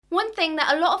One thing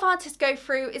that a lot of artists go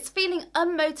through is feeling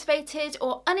unmotivated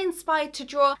or uninspired to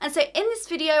draw, and so in this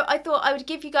video I thought I would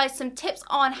give you guys some tips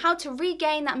on how to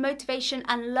regain that motivation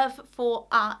and love for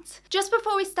art. Just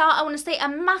before we start, I want to say a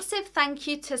massive thank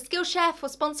you to Skillshare for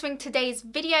sponsoring today's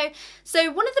video. So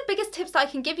one of the biggest tips that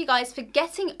I can give you guys for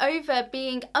getting over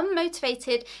being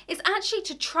unmotivated is actually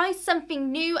to try something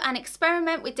new and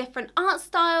experiment with different art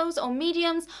styles or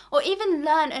mediums, or even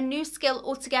learn a new skill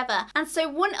altogether. And so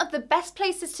one of the best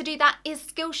places to do that is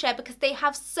Skillshare, because they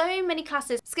have so many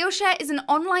classes. Skillshare is an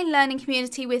online learning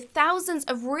community with thousands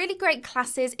of really great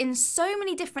classes in so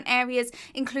many different areas,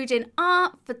 including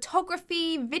art,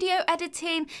 photography, video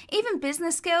editing, even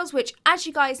business skills, which, as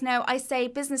you guys know, I say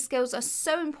business skills are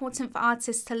so important for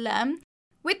artists to learn.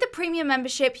 With the premium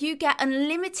membership, you get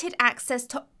unlimited access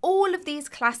to all of these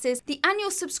classes. The annual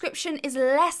subscription is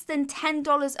less than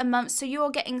 $10 a month, so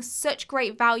you're getting such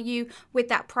great value with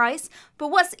that price. But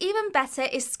what's even better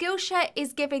is Skillshare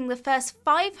is giving the first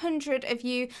 500 of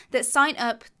you that sign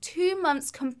up 2 months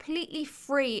completely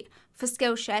free for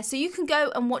Skillshare. So you can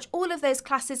go and watch all of those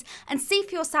classes and see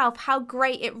for yourself how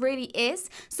great it really is.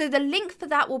 So the link for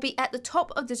that will be at the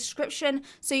top of the description,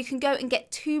 so you can go and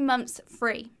get 2 months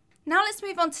free. Now let's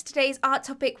move on to today's art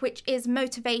topic, which is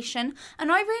motivation.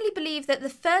 And I really believe that the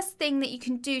first thing that you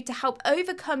can do to help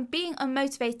overcome being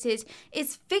unmotivated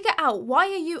is figure out, why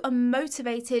are you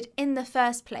unmotivated in the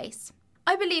first place?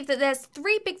 I believe that there's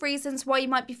 3 big reasons why you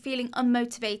might be feeling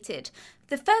unmotivated.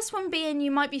 The first one being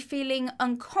you might be feeling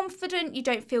unconfident, you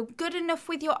don't feel good enough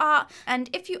with your art, and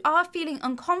if you are feeling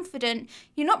unconfident,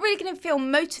 you're not really going to feel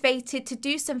motivated to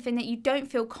do something that you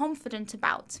don't feel confident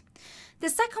about. The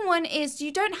second one is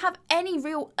you don't have any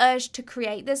real urge to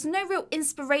create. There's no real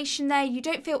inspiration there, you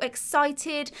don't feel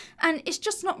excited, and it's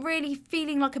just not really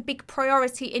feeling like a big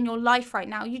priority in your life right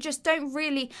now. You just don't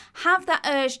really have that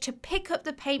urge to pick up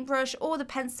the paintbrush or the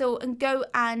pencil and go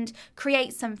and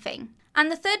create something. And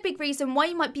the third big reason why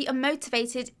you might be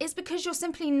unmotivated is because you're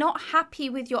simply not happy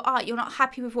with your art. You're not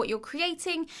happy with what you're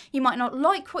creating. You might not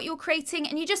like what you're creating,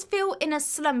 and you just feel in a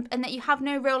slump, and that you have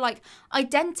no real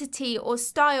identity or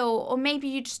style, or maybe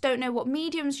you just don't know what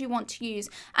mediums you want to use,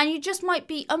 and you just might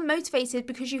be unmotivated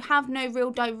because you have no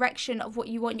real direction of what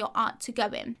you want your art to go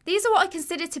in. These are what I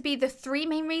consider to be the 3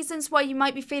 main reasons why you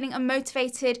might be feeling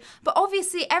unmotivated, but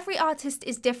obviously every artist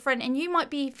is different, and you might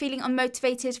be feeling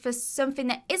unmotivated for something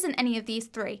that isn't any of these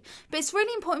 3. But it's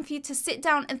really important for you to sit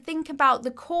down and think about the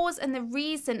cause and the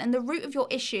reason and the root of your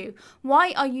issue.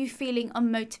 Why are you feeling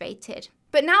unmotivated?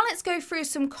 But now let's go through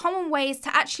some common ways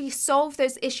to actually solve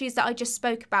those issues that I just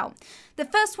spoke about. The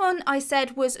first one I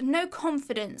said was no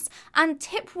confidence. And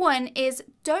tip 1 is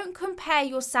don't compare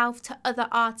yourself to other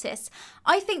artists.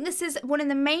 I think this is one of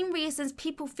the main reasons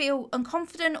people feel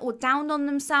unconfident or down on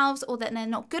themselves, or that they're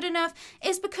not good enough,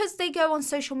 is because they go on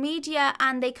social media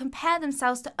and they compare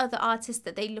themselves to other artists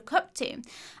that they look up to.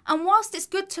 And whilst it's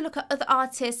good to look at other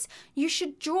artists, you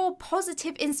should draw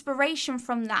positive inspiration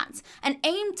from that and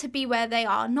aim to be where they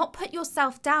are, not put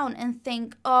yourself down and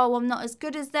think, oh, I'm not as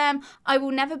good as them, I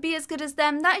will never be as good as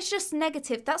them. That is just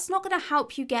negative. That's not going to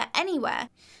help you get anywhere.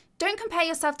 Don't compare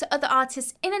yourself to other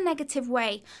artists in a negative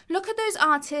way. Look at those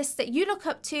artists that you look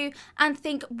up to and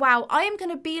think, wow, I am going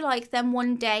to be like them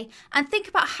one day, and think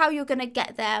about how you're going to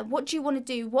get there. What do you want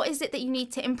to do? What is it that you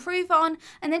need to improve on?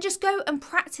 And then just go and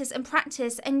practice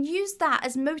and use that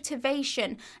as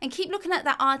motivation, and keep looking at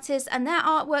that artist and their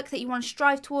artwork that you want to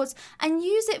strive towards, and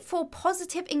use it for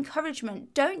positive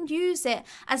encouragement. Don't use it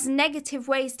as negative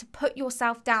ways to put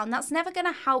yourself down. That's never going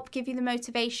to help give you the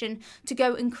motivation to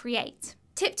go and create.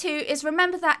 Tip 2 is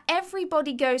remember that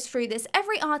everybody goes through this.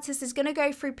 Every artist is going to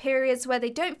go through periods where they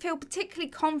don't feel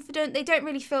particularly confident, they don't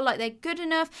really feel like they're good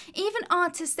enough. Even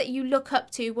artists that you look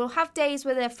up to will have days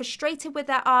where they're frustrated with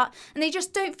their art and they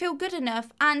just don't feel good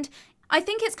enough. And I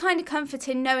think it's kind of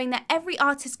comforting knowing that every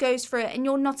artist goes through it and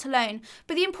you're not alone.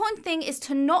 But the important thing is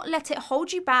to not let it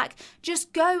hold you back.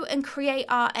 Just go and create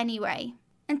art anyway.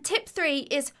 And tip 3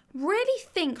 is really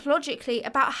think logically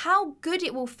about how good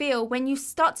it will feel when you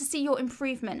start to see your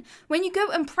improvement. When you go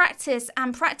and practice,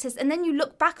 and then you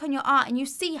look back on your art and you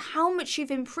see how much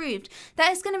you've improved,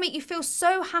 that is going to make you feel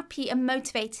so happy and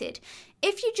motivated.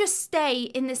 If you just stay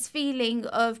in this feeling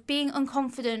of being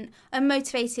unconfident,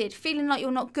 unmotivated, feeling like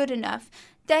you're not good enough,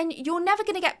 then you're never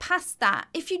going to get past that.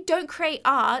 If you don't create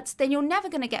art, then you're never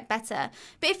going to get better.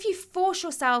 But if you force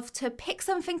yourself to pick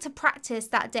something to practice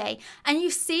that day and you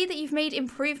see that you've made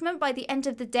improvement by the end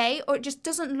of the day, or it just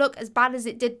doesn't look as bad as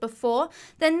it did before,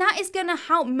 then that is going to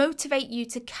help motivate you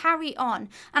to carry on.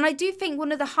 And I do think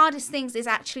one of the hardest things is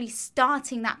actually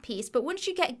starting that piece. But once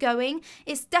you get going,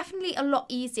 it's definitely a lot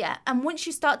easier. And once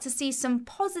you start to see some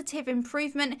positive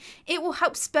improvement, it will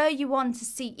help spur you on to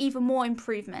see even more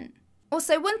improvement.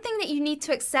 Also, one thing that you need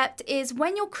to accept is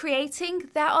when you're creating,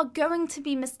 there are going to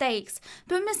be mistakes,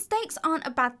 but mistakes aren't a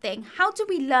bad thing. How do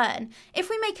we learn? If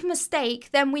we make a mistake,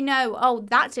 then we know, oh,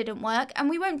 that didn't work, and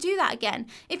we won't do that again.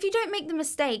 If you don't make the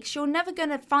mistakes, you're never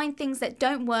going to find things that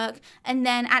don't work and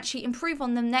then actually improve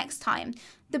on them next time.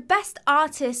 The best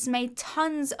artists made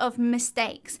tons of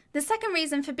mistakes. The second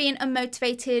reason for being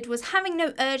unmotivated was having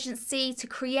no urgency to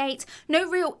create, no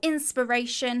real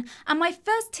inspiration. And my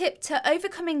first tip to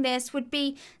overcoming this would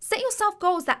be set yourself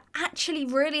goals that actually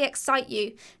really excite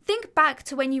you. Think back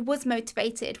to when you was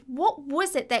motivated. What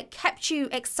was it that kept you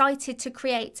excited to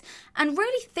create? And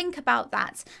really think about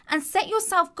that and set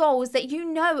yourself goals that you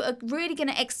know are really going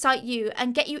to excite you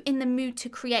and get you in the mood to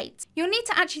create. You'll need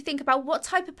to actually think about what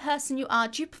type of person you are.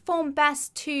 Do you perform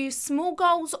best to small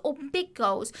goals or big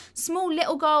goals? Small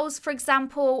little goals, for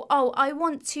example, oh, I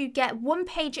want to get one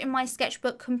page in my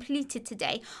sketchbook completed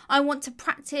today. I want to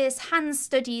practice hand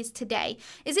studies today.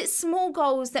 Is it small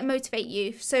goals that motivate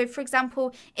you? So for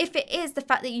example, if it is the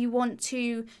fact that you want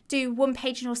to do one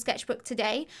page in your sketchbook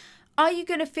today, are you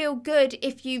going to feel good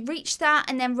if you reach that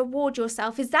and then reward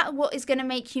yourself? Is that what is going to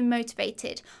make you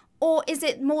motivated? Or is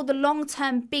it more the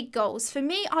long-term big goals? For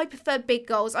me, I prefer big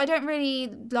goals. I don't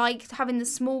really like having the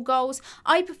small goals.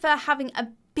 I prefer having a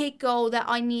big goal that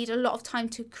I need a lot of time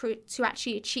to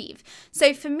actually achieve.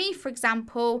 So for me, for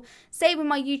example, say with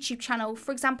my YouTube channel,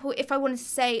 for example, if I wanted to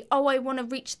say, oh, I want to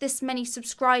reach this many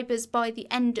subscribers by the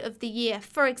end of the year,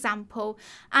 for example,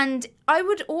 and I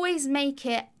would always make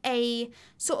it a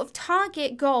sort of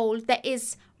target goal that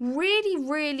is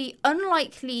really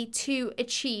unlikely to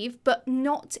achieve, but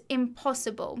not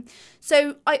impossible.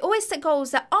 So I always set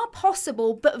goals that are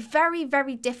possible, but very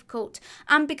difficult.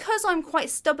 And because I'm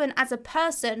quite stubborn as a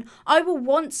person, I will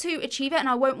want to achieve it and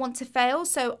I won't want to fail.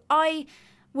 So I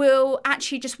will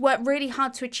actually just work really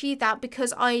hard to achieve that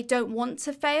because I don't want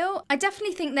to fail. I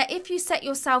definitely think that if you set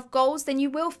yourself goals, then you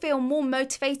will feel more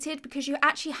motivated because you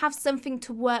actually have something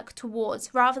to work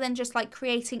towards rather than just like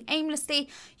creating aimlessly.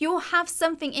 You'll have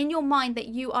something in your mind that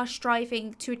you are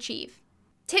striving to achieve.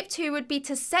 Tip 2 would be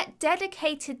to set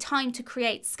dedicated time to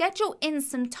create. Schedule in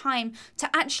some time to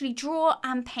actually draw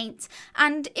and paint.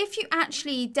 And if you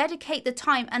actually dedicate the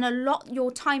time and allot your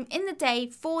time in the day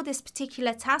for this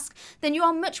particular task, then you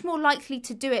are much more likely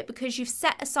to do it because you've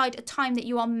set aside a time that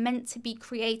you are meant to be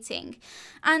creating.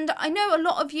 And I know a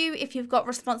lot of you, if you've got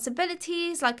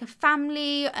responsibilities like a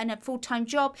family and a full-time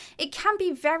job, it can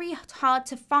be very hard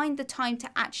to find the time to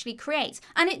actually create.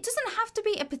 And it doesn't have to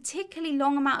be a particularly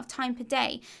long amount of time per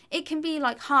day. It can be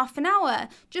like half an hour.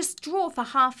 Just draw for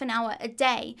half an hour a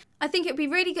day. I think it'd be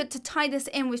really good to tie this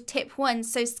in with tip 1.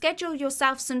 So schedule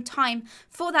yourself some time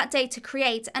for that day to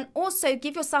create, and also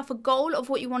give yourself a goal of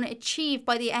what you want to achieve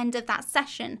by the end of that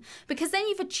session, because then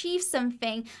you've achieved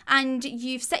something and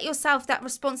you've set yourself that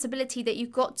responsibility that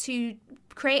you've got to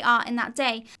create art in that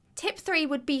day. Tip 3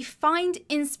 would be find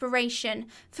inspiration.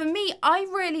 For me, I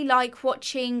really like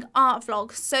watching art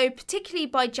vlogs, so particularly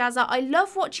by Jazza. I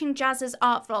love watching Jazza's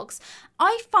art vlogs.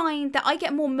 I find that I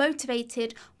get more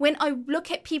motivated when I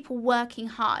look at people working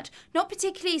hard, not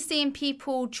particularly seeing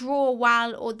people draw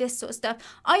well or this sort of stuff.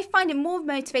 I find it more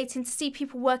motivating to see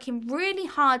people working really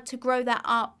hard to grow their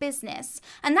art business.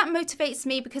 And that motivates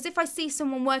me because if I see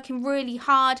someone working really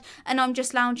hard and I'm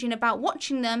just lounging about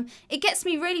watching them, it gets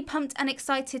me really pumped and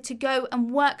excited to go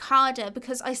and work harder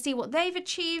because I see what they've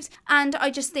achieved and I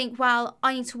just think, well,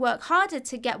 I need to work harder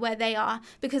to get where they are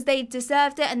because they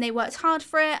deserved it and they worked hard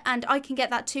for it, and I can get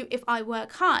that too if I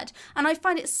work hard. And I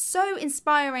find it so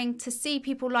inspiring to see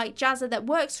people like Jazza that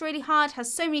works really hard,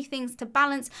 has so many things to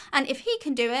balance, and if he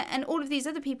can do it and all of these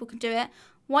other people can do it,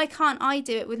 why can't I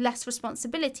do it with less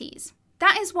responsibilities?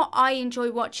 That is what I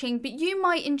enjoy watching, but you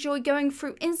might enjoy going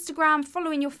through Instagram,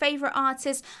 following your favourite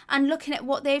artists and looking at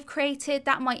what they've created.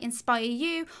 That might inspire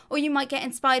you, or you might get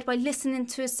inspired by listening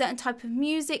to a certain type of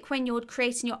music when you're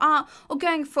creating your art, or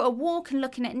going for a walk and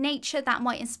looking at nature. That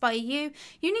might inspire you.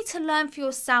 You need to learn for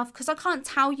yourself, because I can't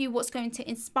tell you what's going to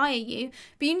inspire you,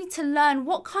 but you need to learn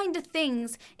what kind of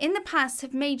things in the past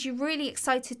have made you really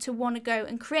excited to want to go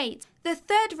and create. The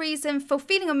third reason for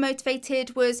feeling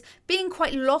unmotivated was being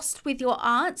quite lost with your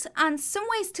art, and some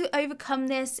ways to overcome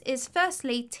this is,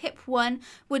 firstly, tip 1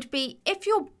 would be if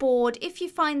you're bored, if you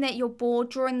find that you're bored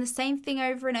drawing the same thing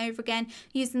over and over again,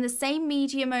 using the same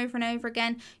medium over and over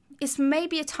again, it's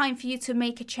maybe a time for you to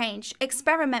make a change.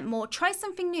 Experiment more, try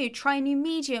something new, try a new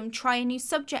medium, try a new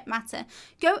subject matter.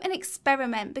 Go and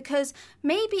experiment, because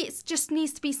maybe it just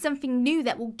needs to be something new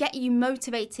that will get you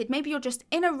motivated. Maybe you're just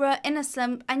in a rut, in a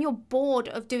slump, and you're bored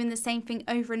of doing the same thing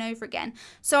over and over again.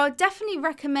 So I definitely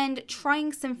recommend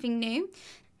trying something new.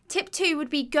 Tip 2 would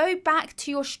be go back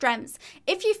to your strengths.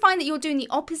 If you find that you're doing the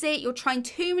opposite, you're trying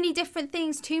too many different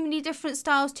things, too many different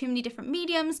styles, too many different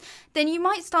mediums, then you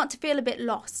might start to feel a bit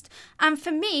lost. And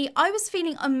for me, I was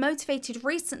feeling unmotivated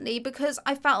recently because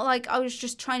I felt like I was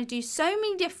just trying to do so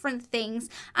many different things,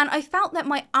 and I felt that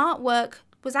my artwork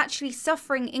was actually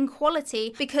suffering in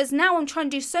quality because now I'm trying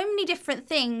to do so many different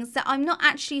things that I'm not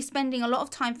actually spending a lot of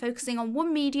time focusing on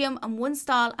one medium and one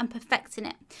style and perfecting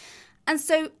it. And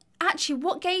so actually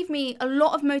what gave me a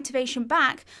lot of motivation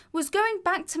back was going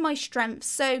back to my strengths.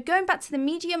 So going back to the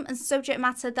medium and subject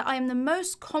matter that I am the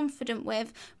most confident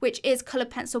with, which is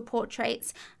coloured pencil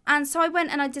portraits. And so I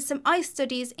went and I did some ice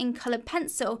studies in coloured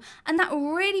pencil, and that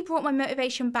really brought my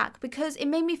motivation back because it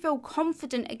made me feel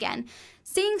confident again.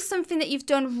 Seeing something that you've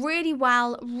done really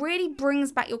well really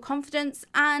brings back your confidence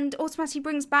and automatically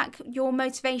brings back your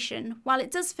motivation. Well,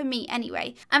 it does for me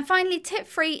anyway. And finally, tip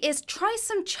 3 is try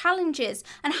some challenges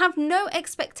and have no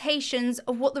expectations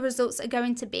of what the results are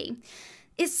going to be.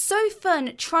 It's so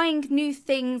fun trying new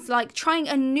things, like trying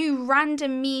a new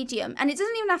random medium, and it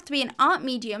doesn't even have to be an art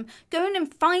medium. Going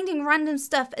and finding random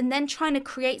stuff and then trying to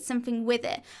create something with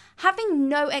it. Having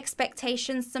no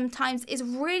expectations sometimes is a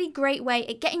really great way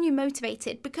at getting you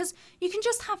motivated because you can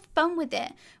just have fun with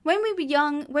it. When we were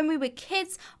young, when we were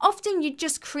kids, often you'd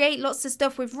just create lots of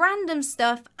stuff with random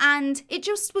stuff and it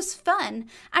just was fun.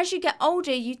 As you get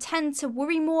older, you tend to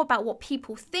worry more about what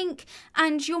people think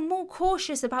and you're more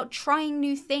cautious about trying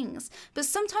new things. But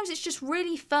sometimes it's just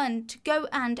really fun to go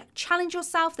and challenge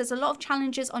yourself. There's a lot of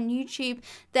challenges on YouTube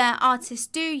that artists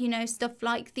do, you know, stuff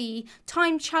like the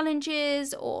time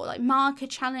challenges or like marker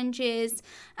challenges,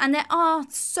 and there are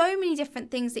so many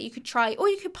different things that you could try, or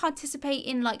you could participate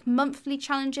in like monthly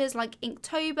challenges like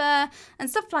Inktober and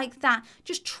stuff like that.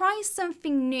 Just try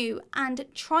something new and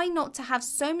try not to have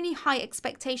so many high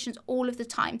expectations all of the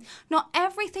time. Not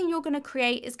everything you're going to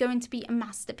create is going to be a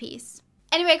masterpiece.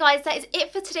 Anyway guys, that is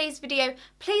it for today's video.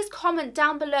 Please comment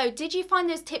down below, did you find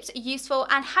those tips useful,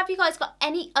 and have you guys got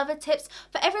any other tips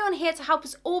for everyone here to help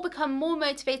us all become more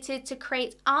motivated to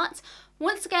create art?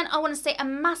 Once again, I want to say a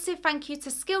massive thank you to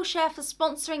Skillshare for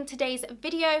sponsoring today's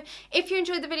video. If you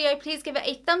enjoyed the video, please give it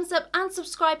a thumbs up and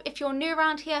subscribe if you're new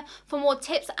around here for more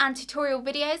tips and tutorial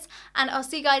videos, and I'll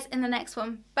see you guys in the next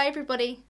one. Bye everybody.